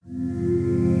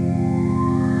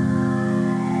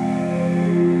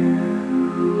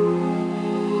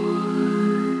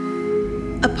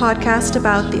podcast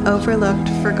about the overlooked,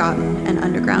 forgotten, and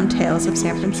underground tales of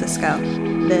San Francisco.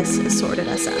 This is Sorted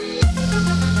SF.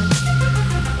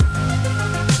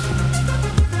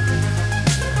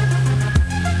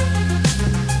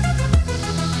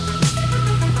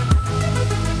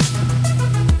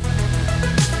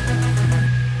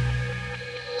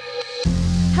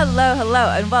 Hello,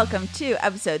 and welcome to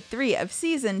episode 3 of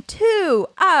season 2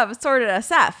 of Sorted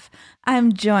SF.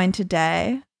 I'm joined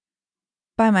today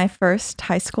by my first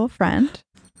high school friend,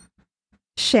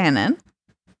 Shannon.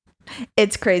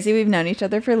 It's crazy. We've known each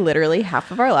other for literally half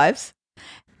of our lives.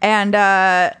 And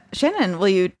Shannon, will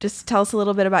you just tell us a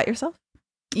little bit about yourself?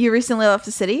 You recently left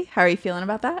the city. How are you feeling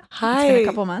about that? Hi. It's been a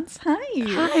couple months.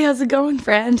 Hi, how's it going,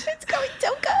 friend? It's going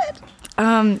so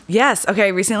good. Yes.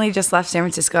 Okay. Recently just left San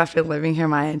Francisco after living here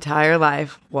my entire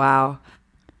life. Wow.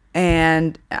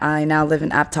 And I now live in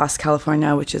Aptos,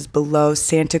 California, which is below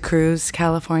Santa Cruz,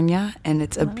 California. And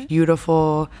it's a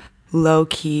beautiful,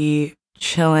 low-key,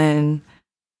 chillin',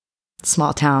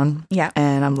 small town. Yeah.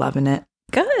 And I'm loving it.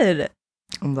 Good.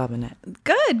 I'm loving it.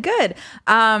 Good.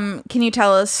 Can you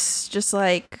tell us just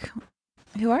like,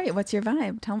 who are you? What's your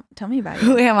vibe? Tell me about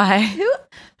you. Who am I?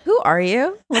 Who are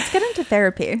you? Let's get into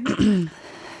therapy.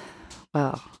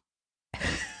 Well,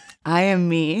 I am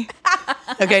me.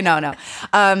 Okay, no.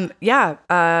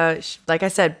 Like I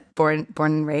said, born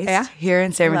and raised here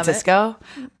in San Francisco.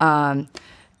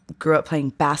 Grew up playing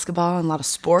basketball and a lot of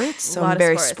sports. So I'm a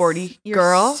very sporty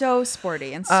girl. You're so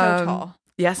sporty and so tall.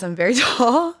 Yes, I'm very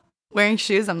tall. Wearing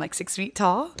shoes, I'm like 6 feet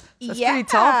tall. So that's pretty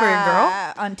tall for a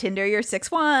girl. On Tinder, you're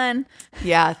 6'1".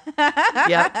 Yeah.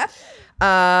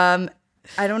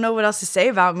 I don't know what else to say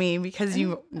about me because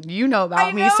you know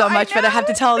about me so much, but I have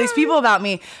to tell all these people about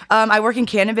me. I work in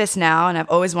cannabis now, and I've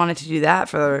always wanted to do that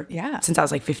since I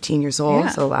was like 15 years old,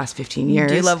 so the last 15 years.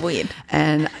 You do love weed.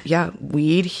 And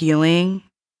weed, healing,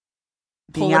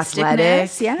 being athletic.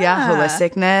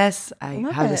 Holisticness. I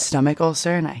have a stomach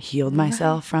ulcer, and I healed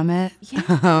myself from it.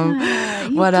 Yeah,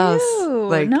 what else?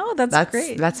 That's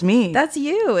great. That's me. That's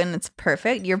you, and it's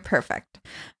perfect. You're perfect.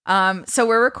 So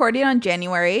we're recording on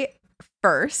January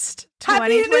 1st,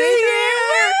 2023.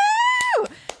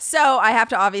 So I have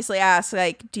to obviously ask,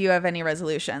 do you have any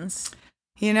resolutions?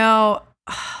 You're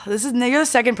the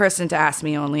second person to ask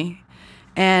me only.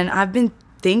 And I've been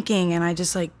thinking, and I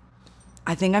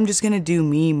think I'm just going to do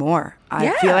me more.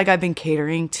 I feel like I've been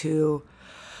catering to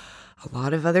a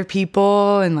lot of other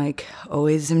people and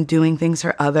always am doing things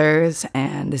for others.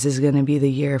 And this is going to be the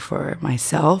year for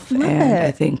myself. I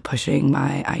think pushing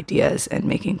my ideas and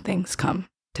making things come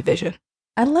to vision.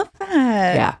 I love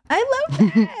that. Yeah. I love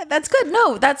that. That's good.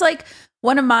 No, that's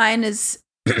one of mine is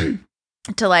to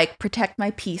protect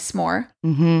my peace more.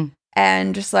 Mm-hmm.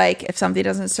 And just if something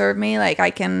doesn't serve me,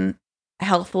 I can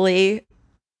healthily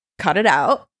cut it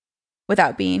out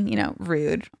without being,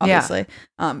 rude, obviously.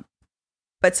 Yeah.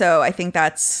 But so I think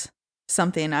that's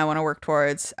something I want to work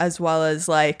towards, as well as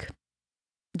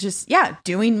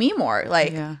doing me more.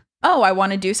 Oh, I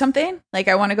want to do something.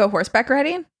 I want to go horseback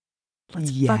riding.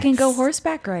 Let's fucking go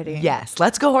horseback riding. Yes,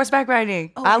 let's go horseback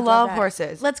riding. I love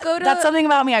horses. Let's go to... That's something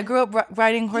about me. I grew up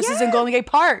riding horses in Golden Gate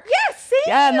Park. Yes, same.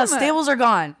 Yeah, and the stables are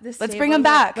gone. Let's bring them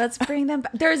back. Let's bring them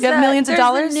back. There's millions of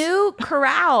dollars? There's a new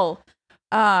corral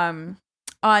on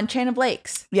Chain of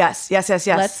Lakes. Yes.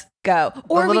 Let's go.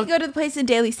 Or we can go to the place in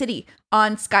Daly City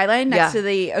on Skyline next to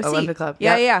the OC. Olympic Club.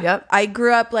 Yeah. Yep. I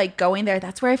grew up going there.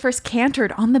 That's where I first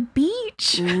cantered on the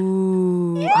beach.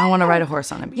 Ooh, yeah. I want to ride a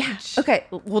horse on a beach. Yeah. Okay,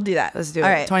 we'll do that. Let's do it. All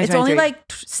right. It's only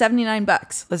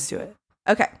 $79. Let's do it.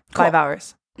 Okay. Cool. 5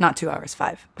 hours. Not 2 hours,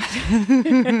 5.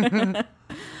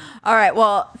 All right.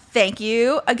 Well, thank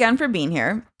you again for being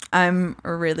here. I'm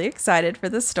really excited for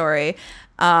this story.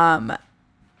 And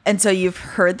so you've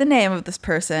heard the name of this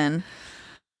person.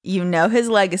 You know his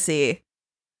legacy.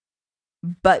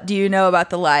 But do you know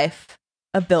about the life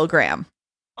of Bill Graham?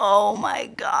 Oh my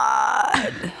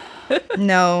God.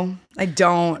 No, I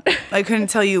don't. I couldn't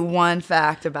tell you one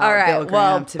fact about Bill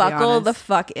Graham, to be honest. Buckle the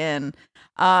fuck in.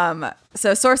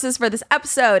 So sources for this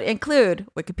episode include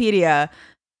Wikipedia,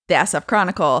 the SF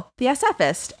Chronicle, the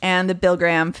SFist, and the Bill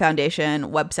Graham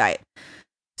Foundation website.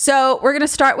 So we're going to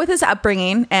start with his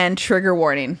upbringing, and trigger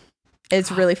warning.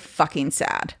 It's really fucking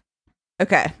sad.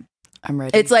 Okay. I'm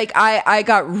ready. It's I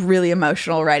got really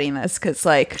emotional writing this because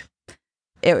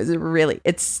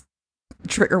it's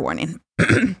trigger warning.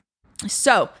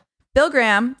 So Bill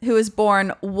Graham, who was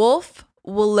born Wolf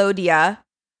Wolodia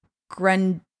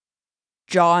Grandjoncha.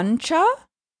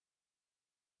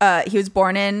 He was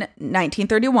born in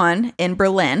 1931 in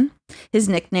Berlin. His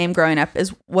nickname growing up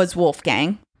was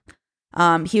Wolfgang.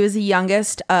 He was the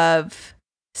youngest of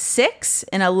 6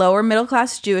 in a lower middle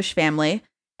class Jewish family,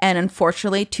 And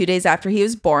unfortunately, 2 days after he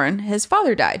was born, his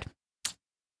father died.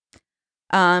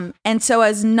 And so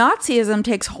as Nazism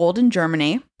takes hold in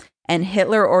Germany and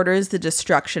Hitler orders the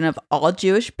destruction of all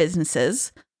Jewish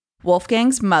businesses,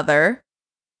 Wolfgang's mother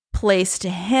placed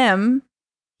him,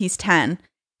 he's 10,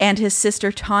 and his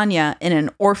sister Tanya in an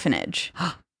orphanage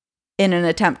in an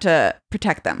attempt to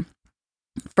protect them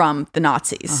from the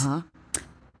Nazis. Uh-huh.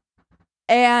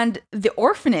 And the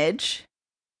orphanage,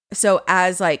 so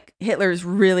as like Hitler's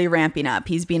really ramping up,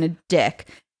 he's being a dick.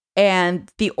 And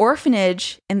the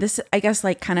orphanage, and this I guess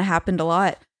like kind of happened a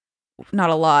lot, not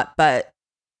a lot, but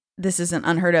this isn't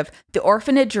unheard of. The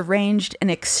orphanage arranged an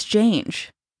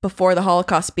exchange before the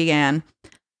Holocaust began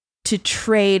to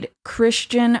trade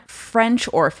Christian French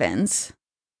orphans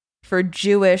for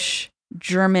Jewish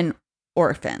German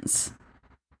orphans.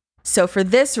 So for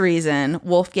this reason,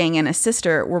 Wolfgang and his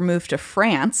sister were moved to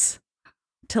France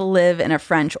to live in a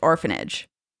French orphanage.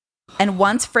 And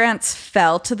once France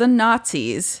fell to the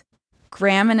Nazis,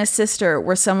 Graham and his sister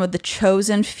were some of the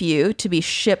chosen few to be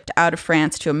shipped out of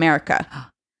France to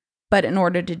America. But in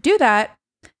order to do that,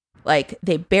 like,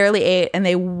 they barely ate and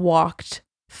they walked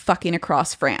fucking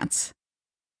across France.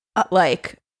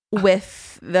 Like,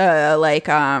 with the, like,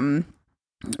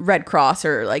 Red Cross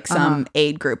or, like, some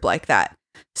aid group like that.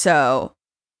 So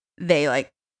they,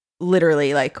 like,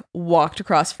 literally, like, walked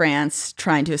across France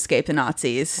trying to escape the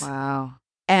Nazis. Wow.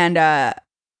 And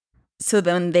so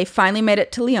then they finally made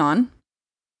it to Lyon,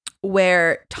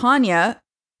 where Tanya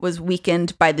was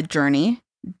weakened by the journey,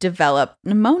 developed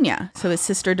pneumonia. So his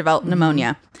sister developed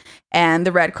pneumonia. And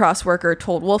the Red Cross worker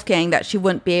told Wolfgang that she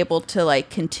wouldn't be able to, like,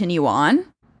 continue on.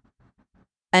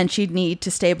 And she'd need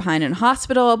to stay behind in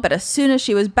hospital. But as soon as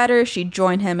she was better, she'd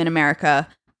join him in America.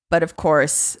 But of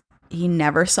course, he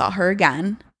never saw her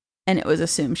again. And it was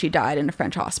assumed she died in a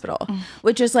French hospital,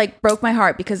 which just like broke my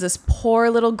heart because this poor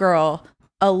little girl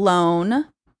alone,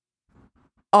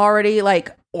 already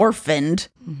like orphaned,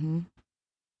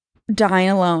 dying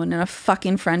alone in a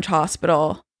fucking French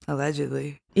hospital.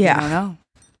 Allegedly. Yeah. I don't know.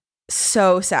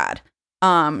 So sad.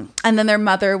 And then their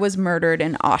mother was murdered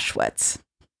in Auschwitz.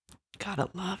 Gotta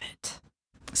love it.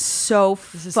 So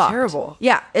This is fucked. terrible.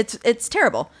 Yeah, it's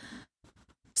terrible.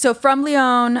 So from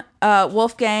Lyon,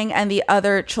 Wolfgang and the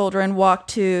other children walked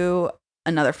to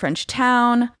another French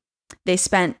town.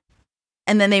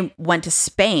 And then they went to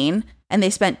Spain, and they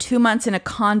spent 2 months in a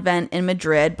convent in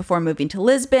Madrid before moving to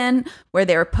Lisbon, where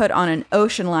they were put on an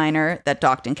ocean liner that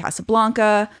docked in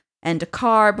Casablanca and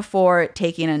Dakar before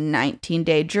taking a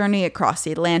 19-day journey across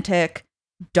the Atlantic,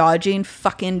 dodging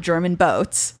fucking German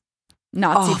boats.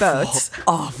 Nazi boats.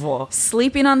 Awful.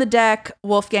 Sleeping on the deck,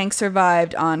 Wolfgang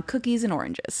survived on cookies and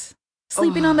oranges.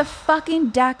 Sleeping on the fucking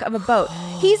deck of a boat.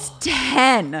 He's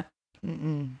 10.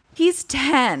 He's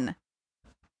 10.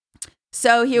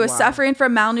 So he was suffering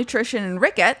from malnutrition and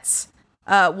rickets.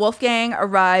 Wolfgang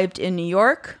arrived in New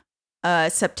York,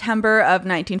 September of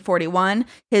 1941.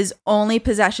 His only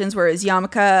possessions were his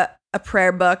yarmulke, a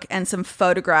prayer book, and some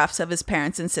photographs of his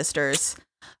parents and sisters.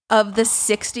 Of the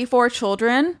 64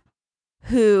 children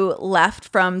who left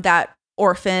from that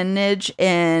orphanage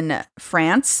in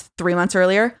France 3 months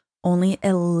earlier, only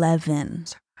 11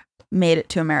 made it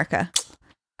to America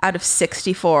out of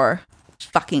 64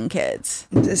 fucking kids.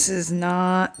 This is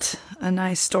not a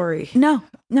nice story. No.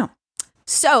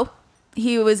 So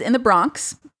he was in the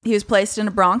Bronx. He was placed in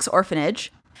a Bronx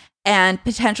orphanage, and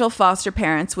potential foster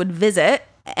parents would visit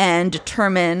and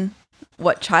determine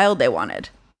what child they wanted.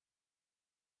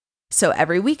 So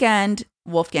every weekend,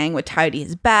 Wolfgang would tidy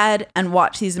his bed and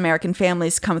watch these American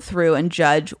families come through and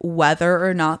judge whether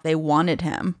or not they wanted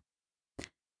him.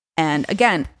 And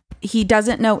again, he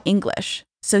doesn't know English.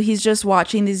 So he's just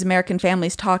watching these American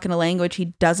families talk in a language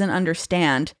he doesn't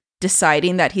understand,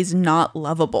 deciding that he's not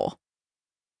lovable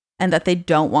and that they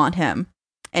don't want him.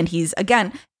 And he's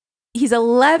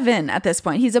 11 at this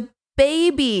point. He's a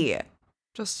baby.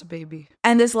 Just a baby.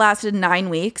 And this lasted 9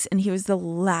 weeks, and he was the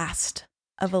last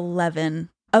of 11.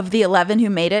 Of the 11 who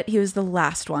made it, he was the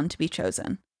last one to be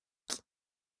chosen.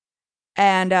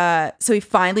 And so he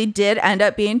finally did end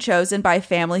up being chosen by a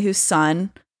family whose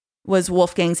son was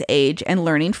Wolfgang's age and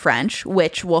learning French,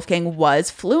 which Wolfgang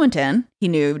was fluent in. He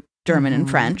knew German and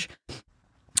French.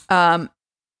 And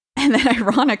then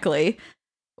ironically,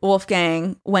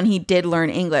 Wolfgang, when he did learn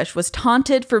English, was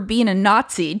taunted for being a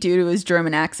Nazi due to his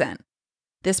German accent.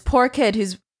 This poor kid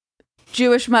whose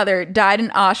Jewish mother died in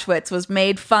Auschwitz was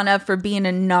made fun of for being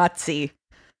a Nazi.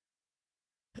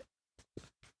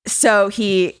 So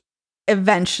he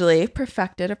eventually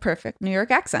perfected a perfect New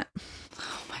York accent.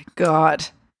 Oh my God.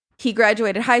 He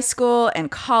graduated high school and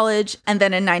college, and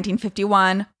then in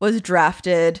 1951 was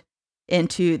drafted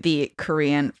into the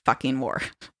Korean fucking war.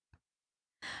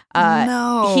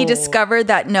 No. He discovered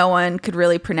that no one could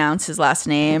really pronounce his last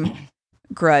name,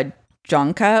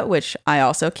 Grudjonka, which I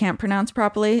also can't pronounce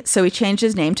properly. So he changed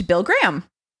his name to Bill Graham.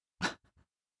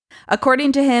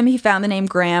 According to him, he found the name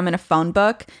Graham in a phone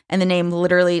book, and the name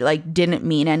literally like didn't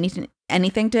mean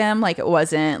anything to him. Like, it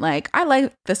wasn't like, I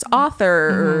like this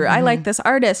author or I like this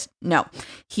artist. No,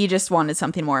 he just wanted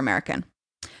something more American.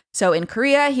 So in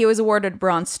Korea, he was awarded a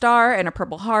Bronze Star and a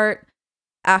Purple Heart.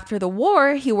 After the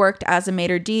war, he worked as a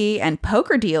maitre d' and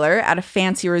poker dealer at a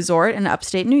fancy resort in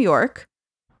upstate New York.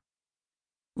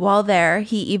 While there,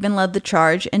 he even led the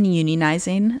charge in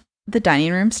unionizing the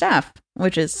dining room staff,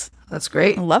 which is... That's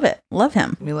great. Love it. Love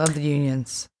him. We love the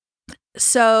unions.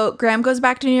 So Graham goes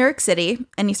back to New York City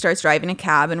and he starts driving a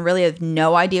cab and really has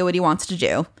no idea what he wants to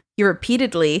do. He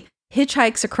repeatedly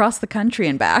hitchhikes across the country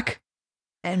and back.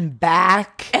 And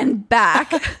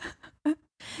back.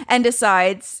 And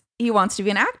decides he wants to be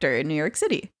an actor in New York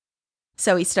City.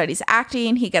 So he studies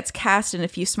acting. He gets cast in a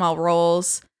few small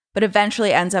roles, but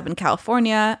eventually ends up in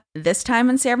California, this time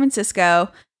in San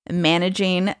Francisco,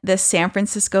 managing the San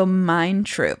Francisco Mime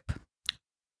Troupe.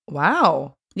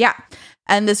 Wow. Yeah.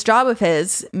 And this job of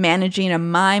his, managing a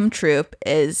mime troupe,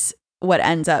 is what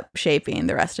ends up shaping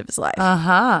the rest of his life.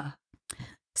 Uh-huh.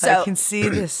 So I can see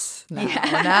this now.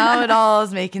 Yeah. Now it all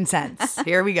is making sense.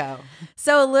 Here we go.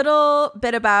 So a little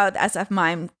bit about the SF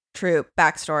Mime Troupe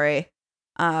backstory.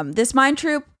 This mime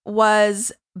troupe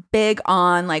was big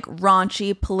on like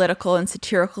raunchy political and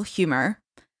satirical humor.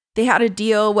 They had a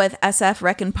deal with SF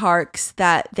Rec and Parks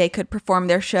that they could perform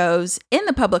their shows in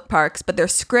the public parks, but their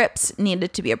scripts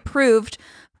needed to be approved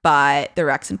by the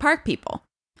Recs and Park people.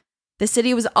 The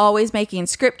city was always making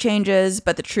script changes,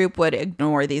 but the troupe would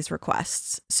ignore these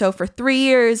requests. So for 3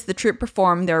 years, the troupe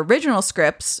performed their original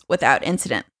scripts without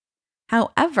incident.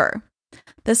 However,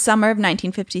 the summer of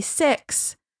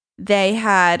 1956, they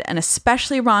had an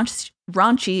especially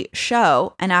raunchy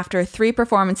show, and after 3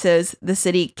 performances, the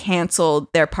city canceled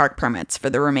their park permits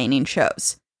for the remaining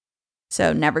shows.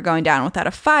 So never going down without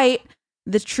a fight,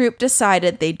 the troupe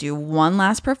decided they'd do one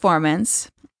last performance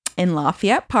in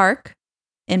Lafayette Park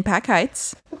in Pack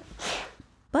Heights.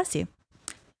 Bless you.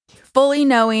 Fully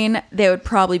knowing they would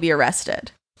probably be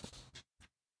arrested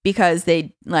because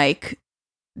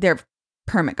their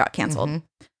permit got canceled.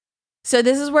 Mm-hmm. So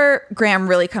this is where Graham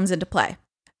really comes into play.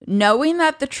 Knowing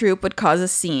that the troupe would cause a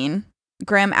scene,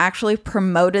 Graham actually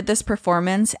promoted this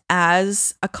performance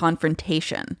as a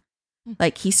confrontation.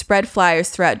 Like, he spread flyers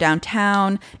throughout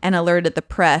downtown and alerted the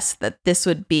press that this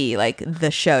would be like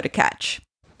the show to catch.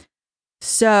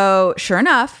 So sure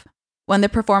enough, when the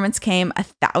performance came,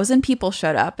 1,000 people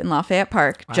showed up in Lafayette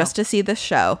Park just to see this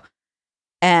show,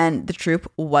 and the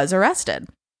troupe was arrested.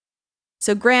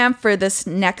 So Graham, for this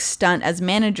next stunt as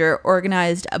manager,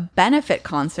 organized a benefit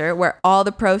concert where all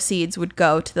the proceeds would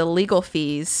go to the legal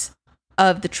fees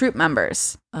of the troupe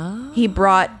members. Oh. He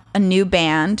brought a new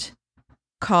band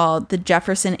called the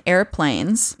Jefferson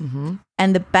Airplanes,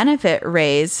 and the benefit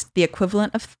raised the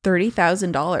equivalent of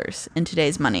 $30,000 in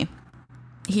today's money.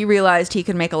 He realized he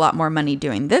could make a lot more money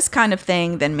doing this kind of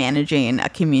thing than managing a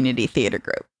community theater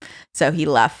group. So he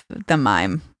left the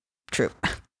mime troupe.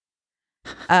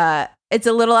 It's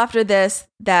a little after this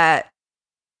that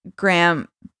Graham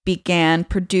began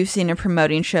producing and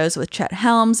promoting shows with Chet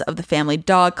Helms of the Family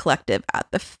Dog Collective at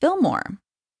the Fillmore.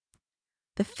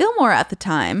 The Fillmore at the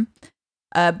time,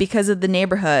 because of the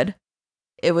neighborhood,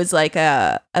 it was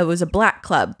a black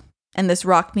club, and this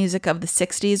rock music of the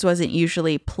 60s wasn't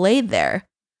usually played there.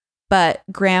 But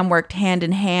Graham worked hand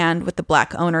in hand with the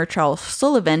black owner, Charles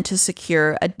Sullivan, to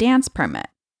secure a dance permit.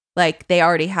 Like, they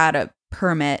already had a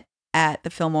permit at the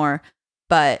Fillmore,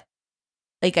 but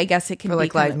like, I guess it can for be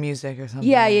like live music or something.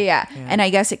 Yeah. And I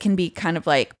guess it can be kind of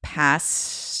like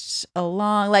passed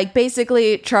along. Like,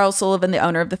 basically, Charles Sullivan, the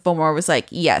owner of the Fillmore, was like,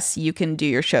 yes, you can do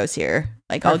your shows here.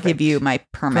 Like, Perfect. I'll give you my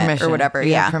permission or whatever.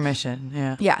 Yeah. Permission.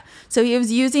 Yeah. Yeah. So he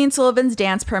was using Sullivan's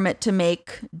dance permit to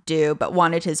make do, but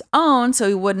wanted his own. So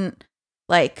he wouldn't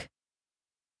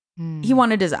he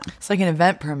wanted his own. It's like an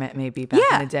event permit maybe back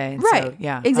in the day. And right. So,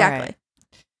 yeah. Exactly. Right.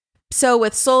 So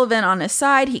with Sullivan on his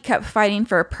side, he kept fighting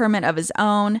for a permit of his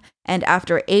own. And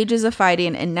after ages of fighting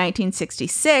in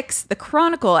 1966, the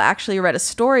Chronicle actually read a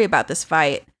story about this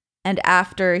fight. And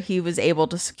after he was able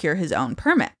to secure his own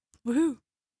permit. Woohoo.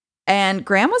 And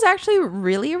Graham was actually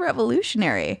really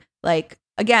revolutionary. Like,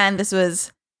 again, this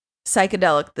was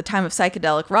the time of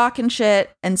psychedelic rock and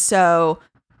shit. And so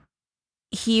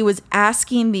he was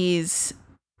asking these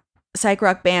psych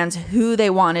rock bands who they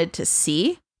wanted to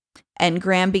see. And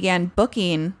Graham began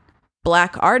booking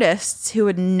Black artists who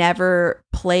had never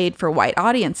played for white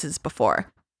audiences before.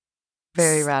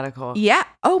 Very radical. Yeah.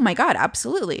 Oh my God,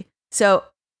 absolutely. So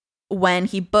when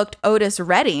he booked Otis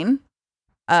Redding,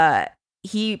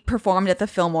 he performed at the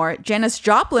Fillmore. Janis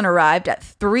Joplin arrived at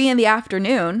 3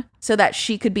 p.m. so that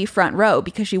she could be front row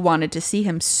because she wanted to see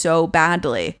him so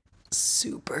badly.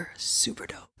 Super, super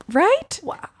dope. Right?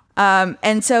 Wow.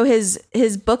 And so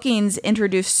his bookings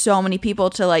introduced so many people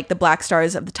to like the Black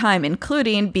stars of the time,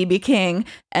 including B.B. King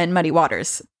and Muddy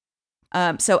Waters.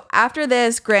 So after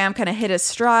this, Graham kind of hit his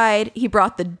stride. He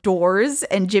brought the Doors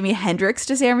and Jimi Hendrix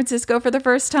to San Francisco for the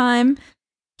first time.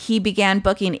 He began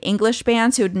booking English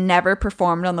bands who had never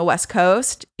performed on the West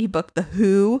Coast. He booked The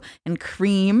Who and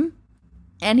Cream.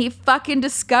 And he fucking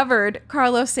discovered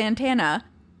Carlos Santana.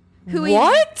 Who he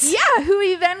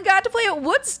then got to play at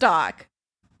Woodstock.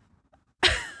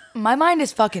 My mind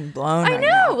is fucking blown. I know.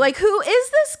 Now. Like, who is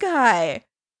this guy?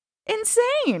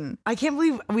 Insane. I can't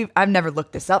believe I've never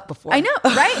looked this up before. I know,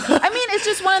 right? I mean, it's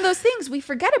just one of those things we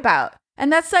forget about.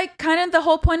 And that's like kind of the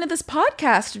whole point of this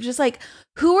podcast of just like,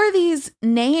 who are these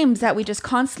names that we just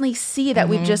constantly see that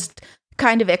we've just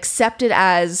kind of accepted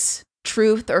as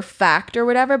truth or fact or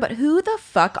whatever, but who the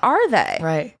fuck are they?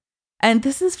 Right. And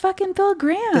this is fucking Bill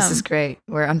Graham. This is great.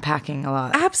 We're unpacking a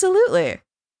lot. Absolutely.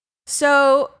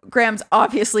 So Graham's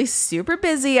obviously super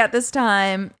busy at this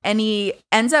time, and he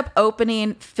ends up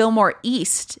opening Fillmore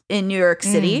East in New York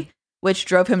City, which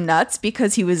drove him nuts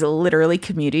because he was literally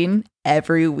commuting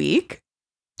every week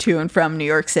to and from New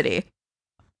York City.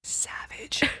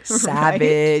 Savage.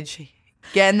 Savage.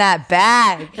 Getting that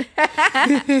bag.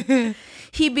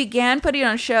 He began putting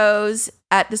on shows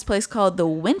at this place called the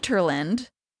Winterland.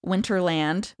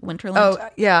 Oh,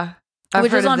 yeah. I've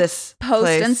which heard is of on this Post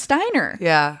place. and Steiner.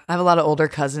 Yeah. I have a lot of older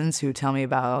cousins who tell me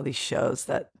about all these shows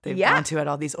that they've gone to at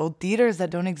all these old theaters that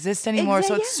don't exist anymore.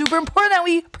 So it's super important that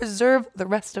we preserve the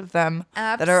rest of them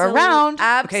that are around.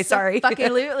 Okay, sorry.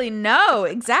 Absolutely. No,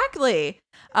 exactly.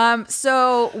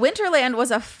 So Winterland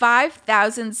was a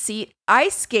 5,000-seat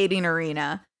ice skating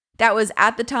arena that was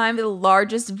at the time the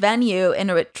largest venue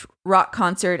in which rock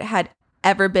concert had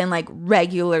ever been like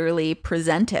regularly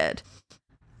presented.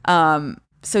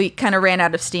 So he kind of ran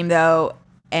out of steam though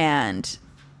and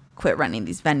quit running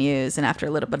these venues, and after a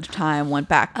little bit of time went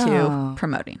back to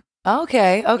promoting.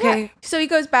 Okay. Yeah. So he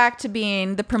goes back to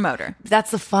being the promoter. That's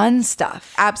the fun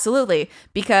stuff. Absolutely,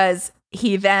 because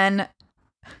he then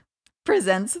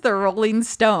presents the Rolling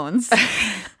Stones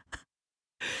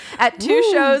at 2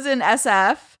 shows in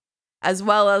SF, as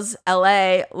well as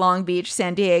LA, Long Beach,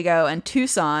 San Diego, and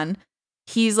Tucson.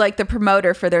 He's like the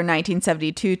promoter for their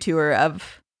 1972 tour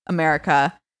of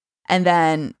America, and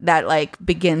then that like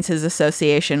begins his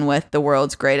association with the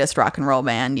world's greatest rock and roll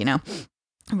band, you know,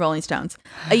 Rolling Stones.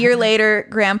 A year later,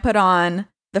 Graham put on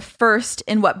the first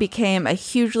in what became a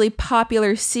hugely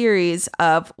popular series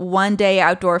of one-day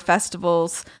outdoor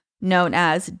festivals known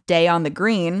as Day on the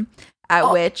Green,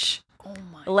 at which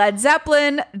Led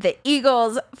Zeppelin, the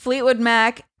Eagles, Fleetwood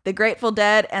Mac, the Grateful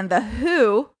Dead, and the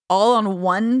Who, all on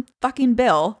one fucking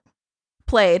bill,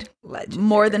 played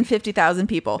more than 50,000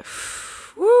 people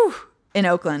in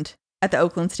Oakland at the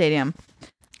Oakland Stadium.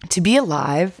 To be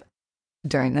alive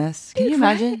during this, can you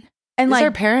imagine? And like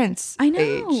our parents' I know.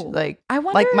 age, like I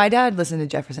wonder, like my dad listened to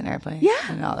Jefferson Airplane,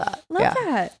 and all that. Love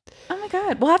that. Oh my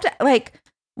God, we'll have to like.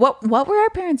 What were our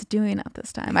parents doing at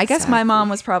this time? I guess my mom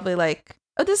was probably like,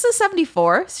 oh, this is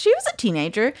 74. She was a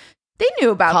teenager. They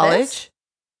knew about college, this.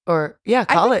 Or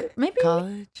college, maybe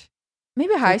college,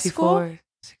 maybe high school.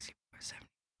 64, 74.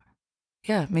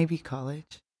 Yeah, maybe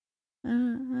college.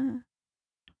 No,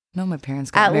 my parents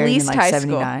got at married least in like high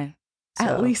 79. School.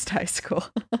 So at least high school.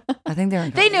 I think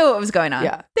they knew what was going on.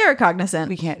 Yeah, they were cognizant.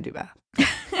 We can't do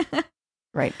that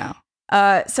right now.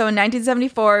 So in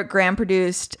 1974, Graham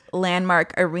produced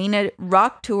landmark arena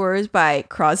rock tours by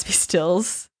Crosby,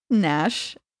 Stills,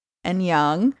 Nash, and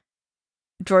Young,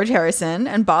 George Harrison,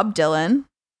 and Bob Dylan.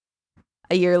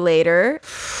 A year later,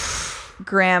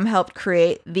 Graham helped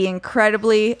create the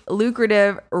incredibly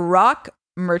lucrative rock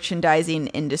merchandising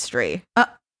industry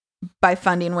by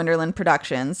funding Winterland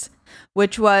Productions,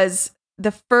 which was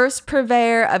the first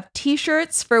purveyor of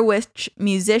T-shirts for which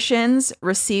musicians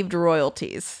received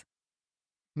royalties.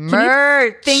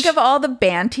 Merch! Think of all the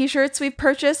band T-shirts we've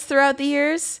purchased throughout the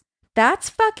years. That's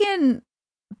fucking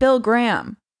Bill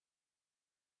Graham.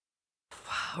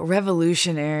 Wow,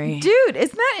 revolutionary. Dude,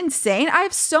 isn't that insane? I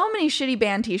have so many shitty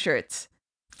band T-shirts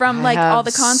from like all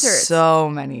the concerts. So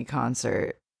many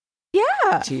concert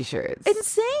T-shirts.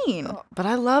 Insane. But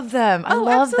I love them. I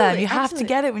love them. You have to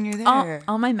get it when you're there.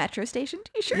 All my Metro Station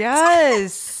T-shirts.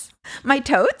 Yes. My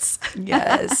totes?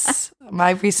 Yes.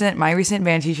 My recent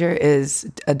band t-shirt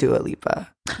is a Dua Lipa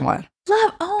one.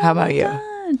 Love. Oh, how about you?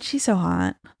 God. She's so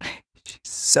hot. She's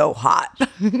so hot.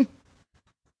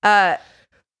 And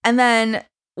then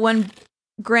when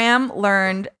Graham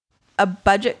learned a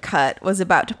budget cut was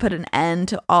about to put an end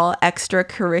to all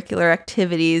extracurricular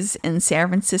activities in San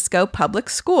Francisco public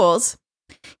schools,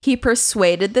 he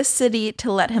persuaded the city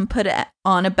to let him put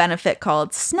on a benefit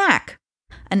called SNAC,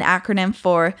 an acronym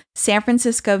for San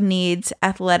Francisco Needs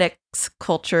Athletics,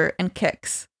 Culture, and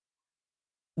Kicks.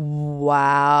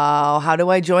 Wow. How do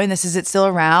I join this? Is it still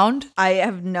around? I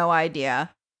have no idea.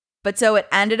 But so it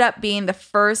ended up being the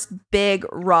first big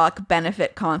rock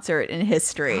benefit concert in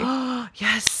history.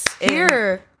 Yes.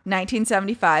 Here.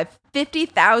 1975.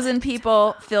 50,000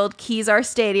 people filled Kezar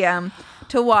Stadium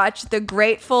to watch the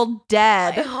Grateful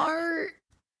Dead. My heart.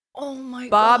 Oh my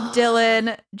Bob God.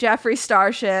 Dylan, Jeffrey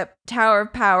Starship, Tower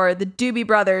of Power, the Doobie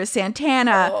Brothers,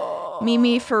 Santana,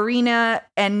 Mimi Farina,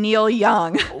 and Neil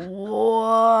Young. Whoa.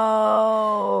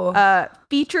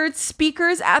 Featured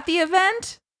speakers at the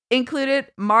event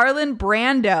included Marlon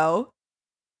Brando,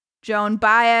 Joan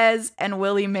Baez, and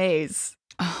Willie Mays.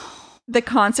 The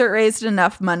concert raised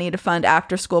enough money to fund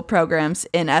after-school programs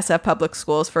in SF public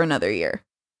schools for another year.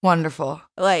 Wonderful.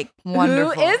 Like,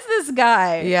 Wonderful. who is this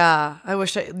guy? Yeah. I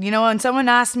wish when someone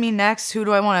asked me next, who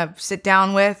do I want to sit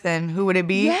down with and who would it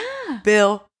be? Yeah.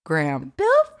 Bill Graham.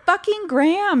 Bill fucking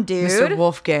Graham, dude. Mr.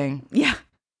 Wolfgang. Yeah.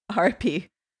 R.I.P.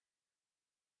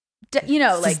 Like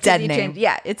his dead Disney name. changed.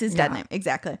 Yeah, it's his dead name.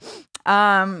 Exactly.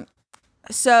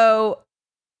 So,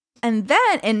 and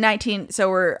then so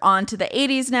we're on to the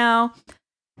 80s now.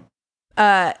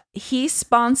 He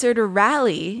sponsored a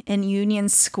rally in Union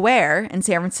Square in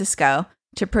San Francisco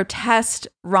to protest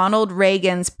Ronald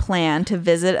Reagan's plan to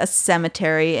visit a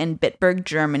cemetery in Bitburg,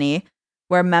 Germany,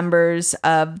 where members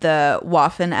of the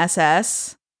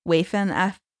Waffen-SS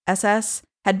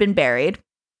had been buried.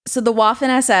 So the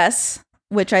Waffen-SS,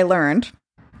 which I learned,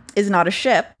 is not a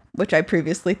ship, which we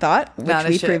previously thought.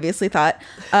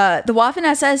 The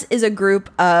Waffen-SS is a group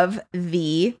of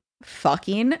the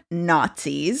fucking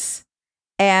Nazis.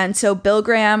 And so Bill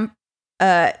Graham,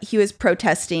 he was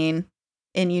protesting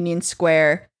in Union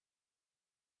Square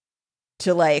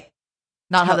to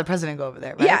not have the president go over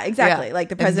there, right? Yeah, exactly. Yeah. Like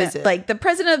the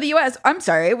president of the US,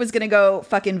 was going to go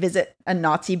fucking visit a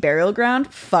Nazi burial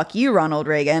ground. Fuck you, Ronald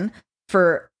Reagan,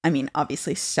 for,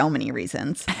 obviously so many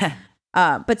reasons.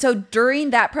 But so during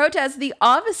that protest, the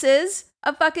offices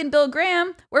of fucking Bill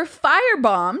Graham were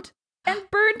firebombed and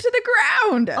burned to the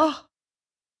ground. Oh,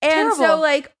 and terrible.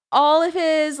 So all of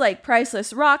his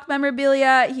priceless rock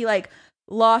memorabilia, he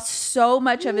lost so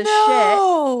much of his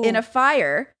shit in a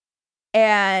fire.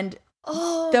 And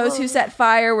those who set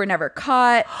fire were never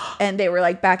caught, and they were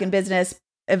back in business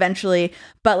eventually.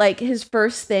 But his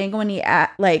first thing when he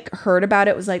heard about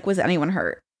it was anyone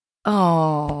hurt?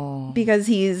 Oh, because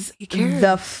he's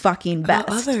the fucking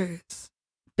best. Others.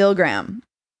 Bill Graham,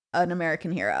 an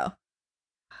American hero.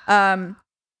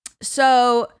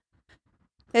 So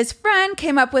his friend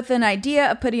came up with an idea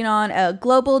of putting on a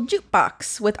global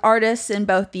jukebox with artists in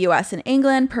both the US and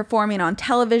England performing on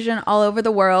television all over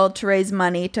the world to raise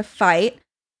money to fight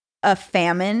a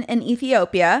famine in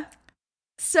Ethiopia.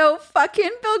 So fucking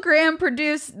Bill Graham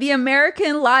produced the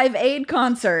American Live Aid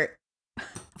concert.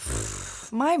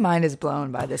 My mind is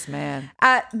blown by this man.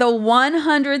 At the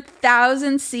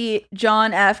 100,000-seat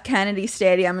John F. Kennedy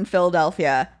Stadium in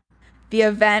Philadelphia. The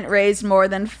event raised more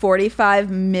than $45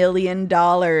 million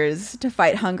to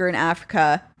fight hunger in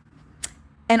Africa.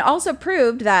 And also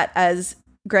proved that, as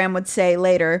Graham would say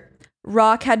later,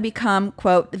 rock had become,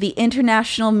 quote, the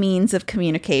international means of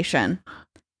communication.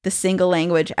 The single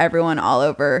language everyone all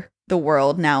over the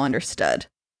world now understood.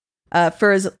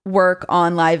 For his work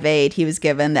on Live Aid, he was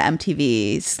given the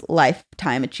MTV's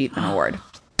Lifetime Achievement Award.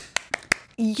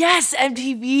 Yes,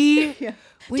 MTV. Yeah.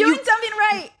 Doing something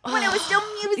right when it was still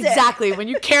music. Exactly, when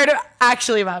you cared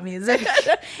actually about music.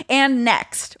 And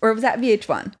Next, or was that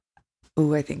VH1?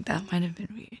 Ooh, I think that might have been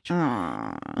VH1.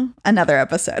 Aww, another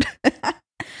episode.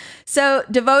 So,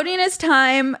 devoting his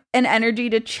time and energy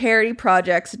to charity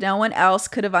projects no one else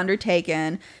could have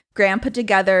undertaken, Graham put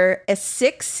together a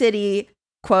 6-city,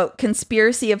 quote,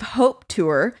 Conspiracy of Hope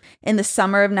tour in the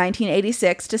summer of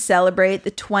 1986 to celebrate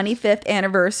the 25th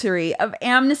anniversary of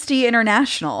Amnesty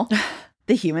International,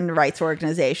 the human rights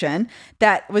organization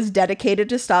that was dedicated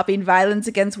to stopping violence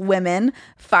against women,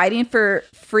 fighting for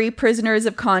free prisoners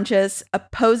of conscience,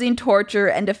 opposing torture,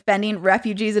 and defending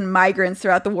refugees and migrants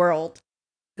throughout the world.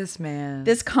 This man.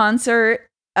 This concert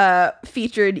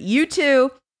featured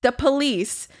U2, The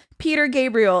Police, Peter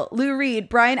Gabriel, Lou Reed,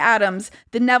 Bryan Adams,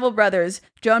 the Neville Brothers,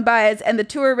 Joan Baez, and the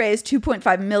tour raised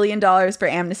 $2.5 million for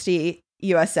Amnesty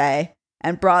USA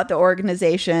and brought the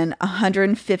organization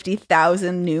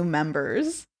 150,000 new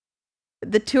members.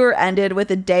 The tour ended with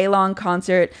a day-long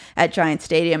concert at Giant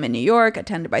Stadium in New York,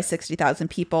 attended by 60,000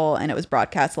 people, and it was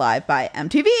broadcast live by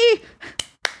MTV.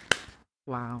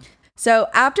 Wow. So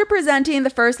after presenting the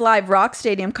first live rock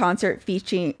stadium concert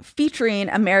featuring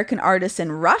American artists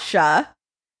in Russia,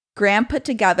 Graham put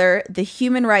together the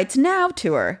Human Rights Now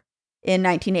tour in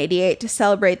 1988 to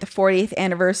celebrate the 40th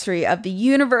anniversary of the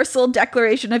Universal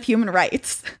Declaration of Human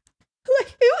Rights. Like,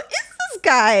 who is this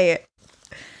guy?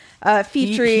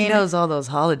 Featuring he knows all those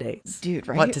holidays, dude,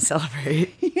 right? What to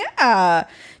celebrate. Yeah.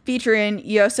 Featuring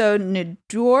Yoso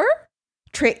Nador,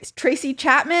 Tracy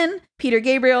Chapman, Peter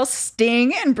Gabriel,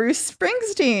 Sting, and Bruce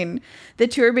Springsteen. The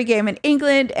tour began in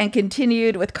England and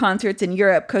continued with concerts in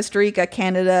Europe, Costa Rica,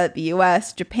 Canada, the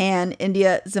US, Japan,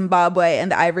 India, Zimbabwe,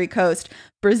 and the Ivory Coast,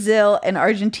 Brazil, and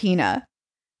Argentina.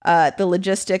 The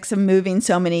logistics of moving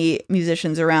so many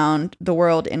musicians around the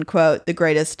world in, quote, the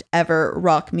greatest ever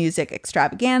rock music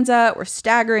extravaganza were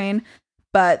staggering.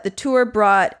 But the tour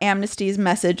brought Amnesty's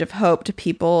message of hope to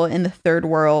people in the third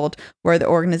world, where the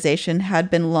organization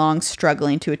had been long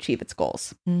struggling to achieve its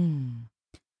goals.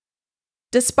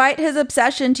 Despite his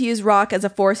obsession to use rock as a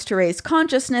force to raise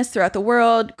consciousness throughout the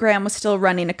world, Graham was still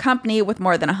running a company with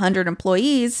more than 100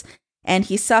 employees, and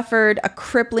he suffered a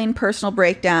crippling personal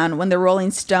breakdown when the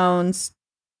Rolling Stones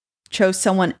chose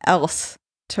someone else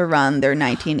to run their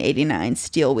 1989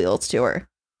 Steel Wheels tour.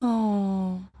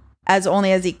 Oh. As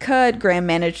only as he could, Graham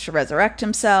managed to resurrect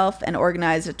himself and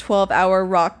organized a 12-hour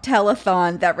rock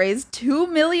telethon that raised $2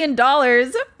 million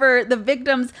for the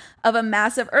victims of a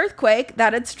massive earthquake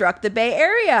that had struck the Bay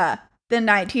Area. The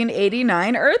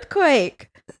 1989 earthquake.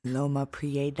 Loma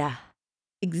Prieta.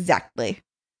 Exactly.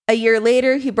 A year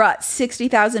later, he brought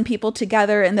 60,000 people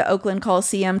together in the Oakland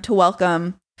Coliseum to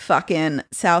welcome fucking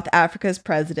South Africa's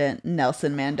president,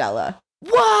 Nelson Mandela.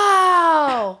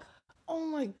 Wow! Oh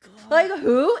my God. Like,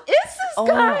 who is this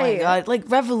guy? Oh my God. Like,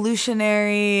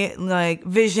 revolutionary, like,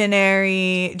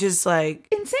 visionary, just like...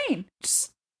 insane.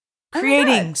 Just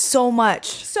creating so much.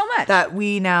 So much. That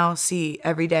we now see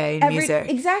every day in music.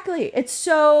 Exactly. It's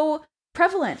so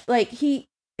prevalent. Like, he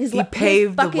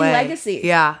paved the fucking way. legacy.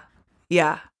 Yeah.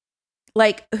 Yeah.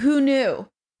 Like, who knew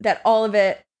that all of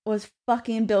it was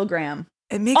fucking Bill Graham?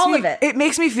 It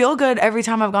makes me feel good every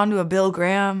time I've gone to a Bill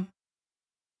Graham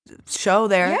show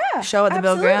there. Yeah. Show at the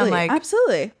Bill Graham. Like,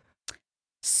 absolutely.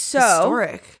 So,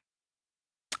 historic.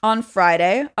 On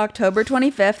Friday, October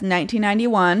 25th,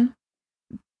 1991,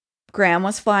 Graham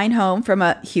was flying home from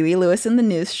a Huey Lewis and the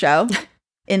News show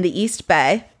in the East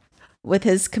Bay with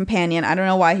his companion. I don't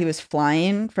know why he was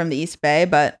flying from the East Bay,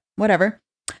 but whatever.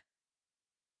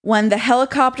 When the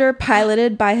helicopter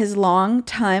piloted by his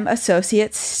longtime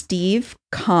associate Steve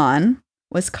Kahn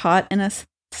was caught in a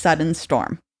sudden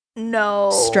storm.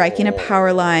 No. Striking a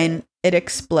power line, it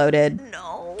exploded,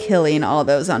 killing all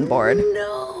those on board.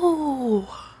 No.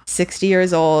 60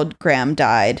 years old, Graham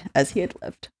died as he had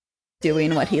lived,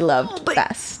 doing what he loved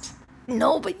best.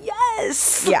 No, but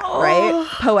yes. Yeah, right?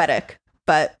 Poetic,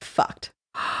 but fucked.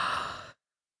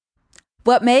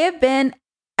 What may have been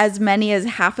as many as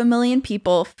 500,000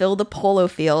 people filled the polo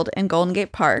field in Golden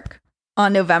Gate Park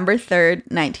on November 3rd,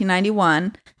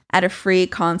 1991, at a free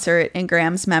concert in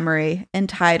Graham's memory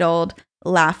entitled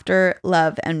Laughter,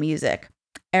 Love, and Music.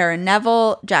 Aaron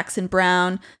Neville, Jackson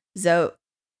Browne, Joe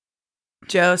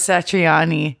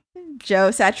Satriani,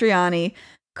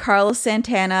 Carlos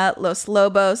Santana, Los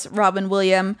Lobos, Robin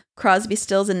Williams, Crosby,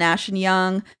 Stills and Nash and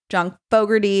Young, John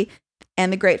Fogerty,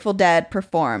 and the Grateful Dead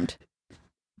performed.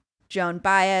 Joan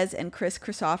Baez and Chris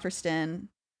Christopherson.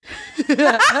 Keep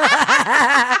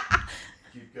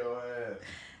going.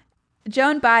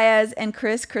 Joan Baez and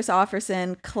Chris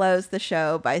Christopherson closed the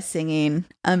show by singing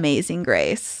Amazing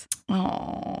Grace.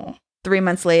 Oh. 3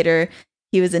 months later,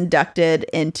 he was inducted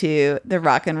into the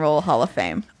Rock and Roll Hall of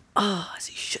Fame. Oh, as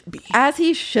he should be. As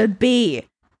he should be.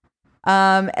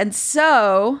 And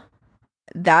so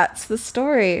that's the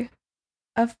story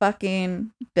of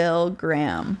fucking Bill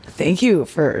Graham. Thank you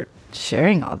for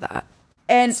sharing all that.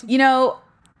 And, you know,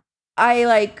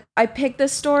 I picked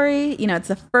this story, you know, it's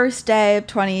the first day of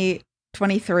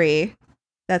 2023.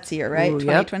 That's the year, right? Ooh,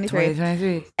 2023. Yep,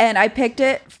 2023. And I picked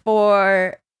it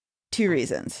for two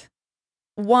reasons.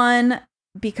 One,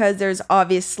 because there's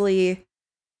obviously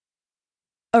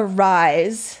a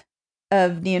rise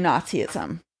of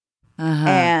neo-Nazism. Uh-huh.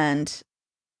 And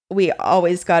we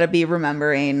always got to be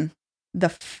remembering the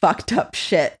fucked up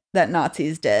shit that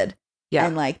Nazis did. Yeah,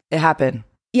 and like it happened.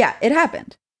 Yeah, it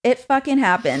happened. It fucking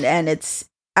happened, and it's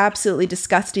absolutely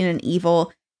disgusting and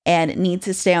evil, and it needs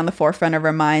to stay on the forefront of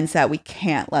our minds that we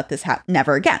can't let this happen.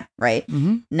 Never again, right?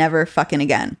 Mm-hmm. Never fucking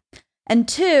again. And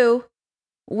 2,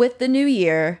 with the new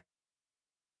year,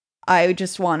 I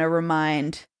just want to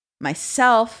remind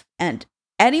myself and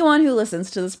anyone who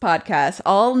listens to this podcast,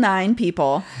 all 9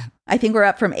 people, I think we're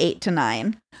up from 8 to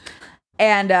 9,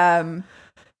 and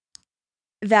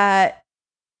that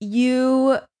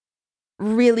you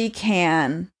really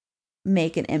can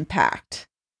make an impact.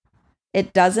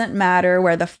 It doesn't matter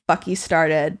where the fuck you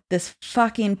started. This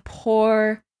fucking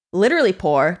poor, literally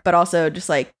poor, but also just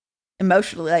like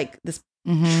emotionally, like this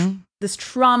this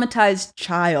traumatized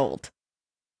child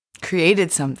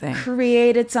created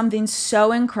something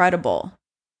so incredible.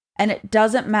 And it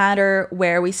doesn't matter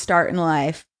where we start in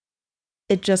life.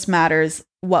 It just matters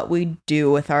what we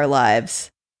do with our lives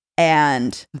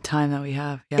and the time that we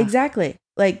have. Yeah. Exactly.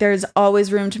 Like there's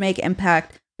always room to make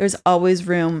impact. There's always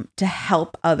room to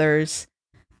help others.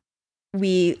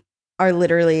 We are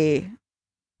literally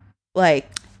like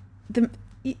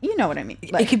you know what I mean.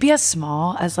 Like, it could be as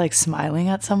small as like smiling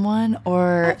at someone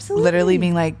or Absolutely. literally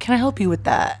being like, can I help you with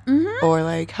that? Mm-hmm. Or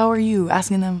like, how are you?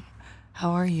 Asking them,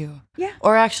 how are you? Yeah.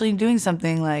 Or actually doing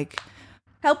something like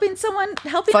helping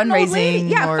fundraising. An old lady.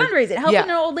 Yeah, or, fundraising. Helping yeah.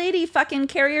 an old lady fucking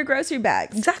carry her grocery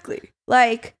bags. Exactly.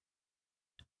 Like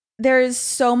there's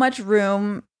so much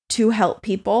room to help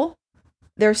people.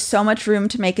 There's so much room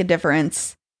to make a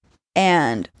difference.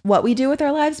 And what we do with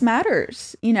our lives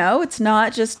matters. You know, it's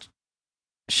not just,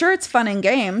 sure, it's fun and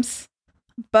games,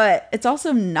 but it's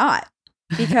also not.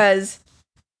 Because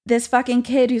this fucking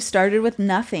kid who started with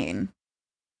nothing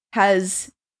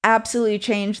has absolutely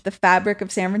changed the fabric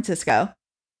of San Francisco.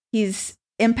 He's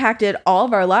impacted all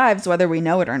of our lives, whether we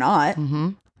know it or not.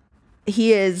 Mm-hmm.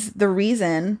 He is the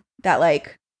reason that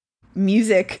like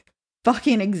music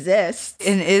fucking exists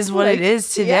and is what it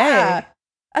is today. Yeah,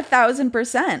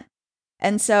 1,000%.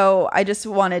 And so I just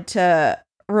wanted to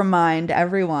remind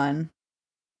everyone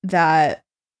that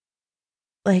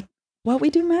like what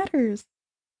we do matters.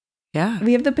 Yeah.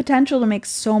 We have the potential to make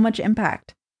so much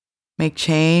impact. Make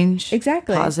change.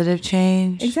 Exactly. Positive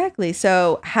change. Exactly.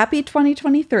 So happy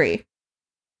 2023.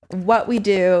 What we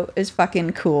do is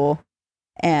fucking cool.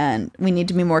 And we need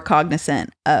to be more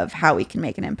cognizant of how we can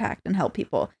make an impact and help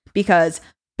people. Because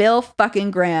Bill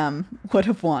fucking Graham would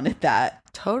have wanted that.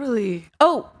 Totally.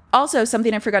 Oh, also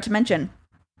something I forgot to mention.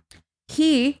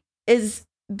 He is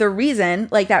the reason,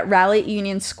 like that rally at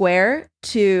Union Square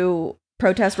to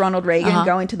protest Ronald Reagan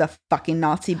going to the fucking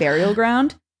Nazi burial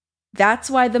ground. That's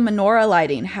why the menorah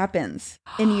lighting happens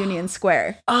in Union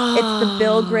Square. It's the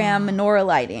Bill Graham menorah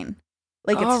lighting.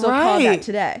 Like it's still called that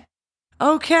today.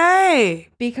 Okay.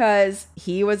 Because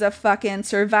he was a fucking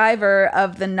survivor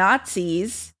of the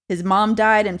Nazis. His mom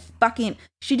died and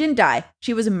she didn't die.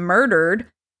 She was murdered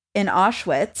in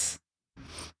Auschwitz.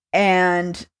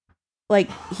 And like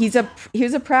he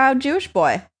was a proud Jewish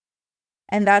boy.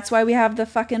 And that's why we have the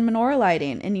fucking menorah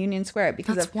lighting in Union Square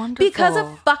because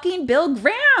of fucking Bill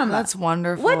Graham. That's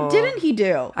wonderful. What didn't he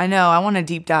do? I know. I want to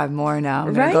deep dive more now.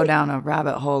 I'm gonna go down a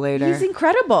rabbit hole later. He's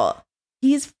incredible.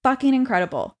 He's fucking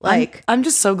incredible. Like I'm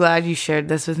just so glad you shared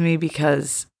this with me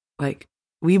because like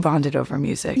we bonded over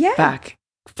music back.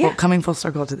 Coming full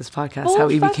circle to this podcast, how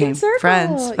we became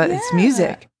friends. But it's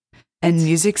music. And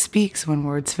music speaks when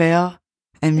words fail.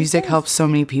 And music helps so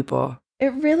many people.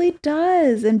 It really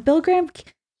does. And Bill Graham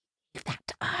gave that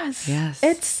to us. Yes.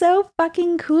 It's so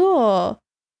fucking cool.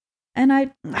 And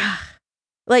I,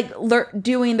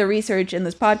 doing the research in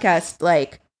this podcast,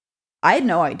 like, I had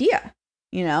no idea.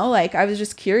 You know, like, I was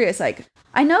just curious. Like,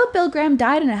 I know Bill Graham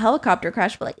died in a helicopter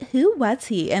crash, but, like, who was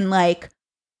he? And, like,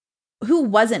 who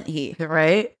wasn't he?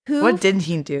 Right? What didn't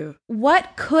he do? What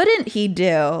couldn't he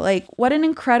do? Like, what an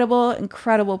incredible,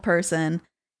 incredible person.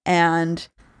 And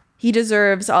he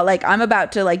deserves all, like, I'm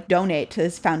about to, like, donate to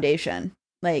his foundation.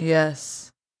 Like,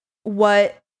 yes.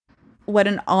 What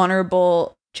an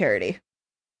honorable charity.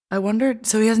 I wondered,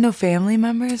 so he has no family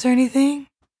members or anything?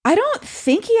 I don't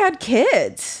think he had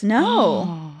kids. No.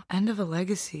 Oh, end of a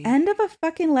legacy. End of a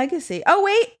fucking legacy. Oh,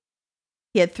 wait.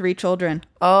 He had 3 children.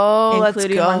 Oh,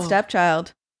 including let's go. 1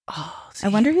 stepchild. Oh, I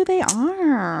wonder who they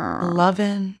are.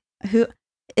 Lovin'. Who,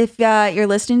 if you're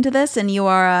listening to this and you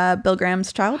are Bill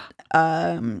Graham's child,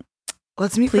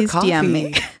 let's meet please for coffee. DM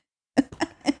me.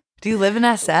 Do you live in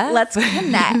SF? Let's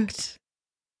connect.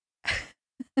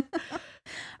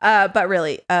 But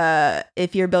really,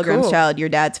 if you're Bill Graham's child, your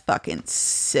dad's fucking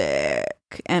sick,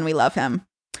 and we love him.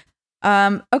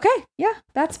 Okay. Yeah,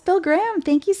 that's Bill Graham.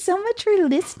 Thank you so much for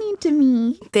listening to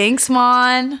me. Thanks,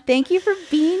 Mon. Thank you for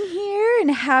being here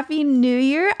and Happy New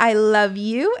Year. I love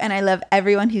you and I love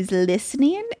everyone who's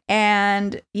listening.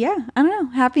 And yeah, I don't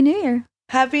know. Happy New Year.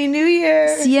 Happy New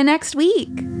Year. See you next week.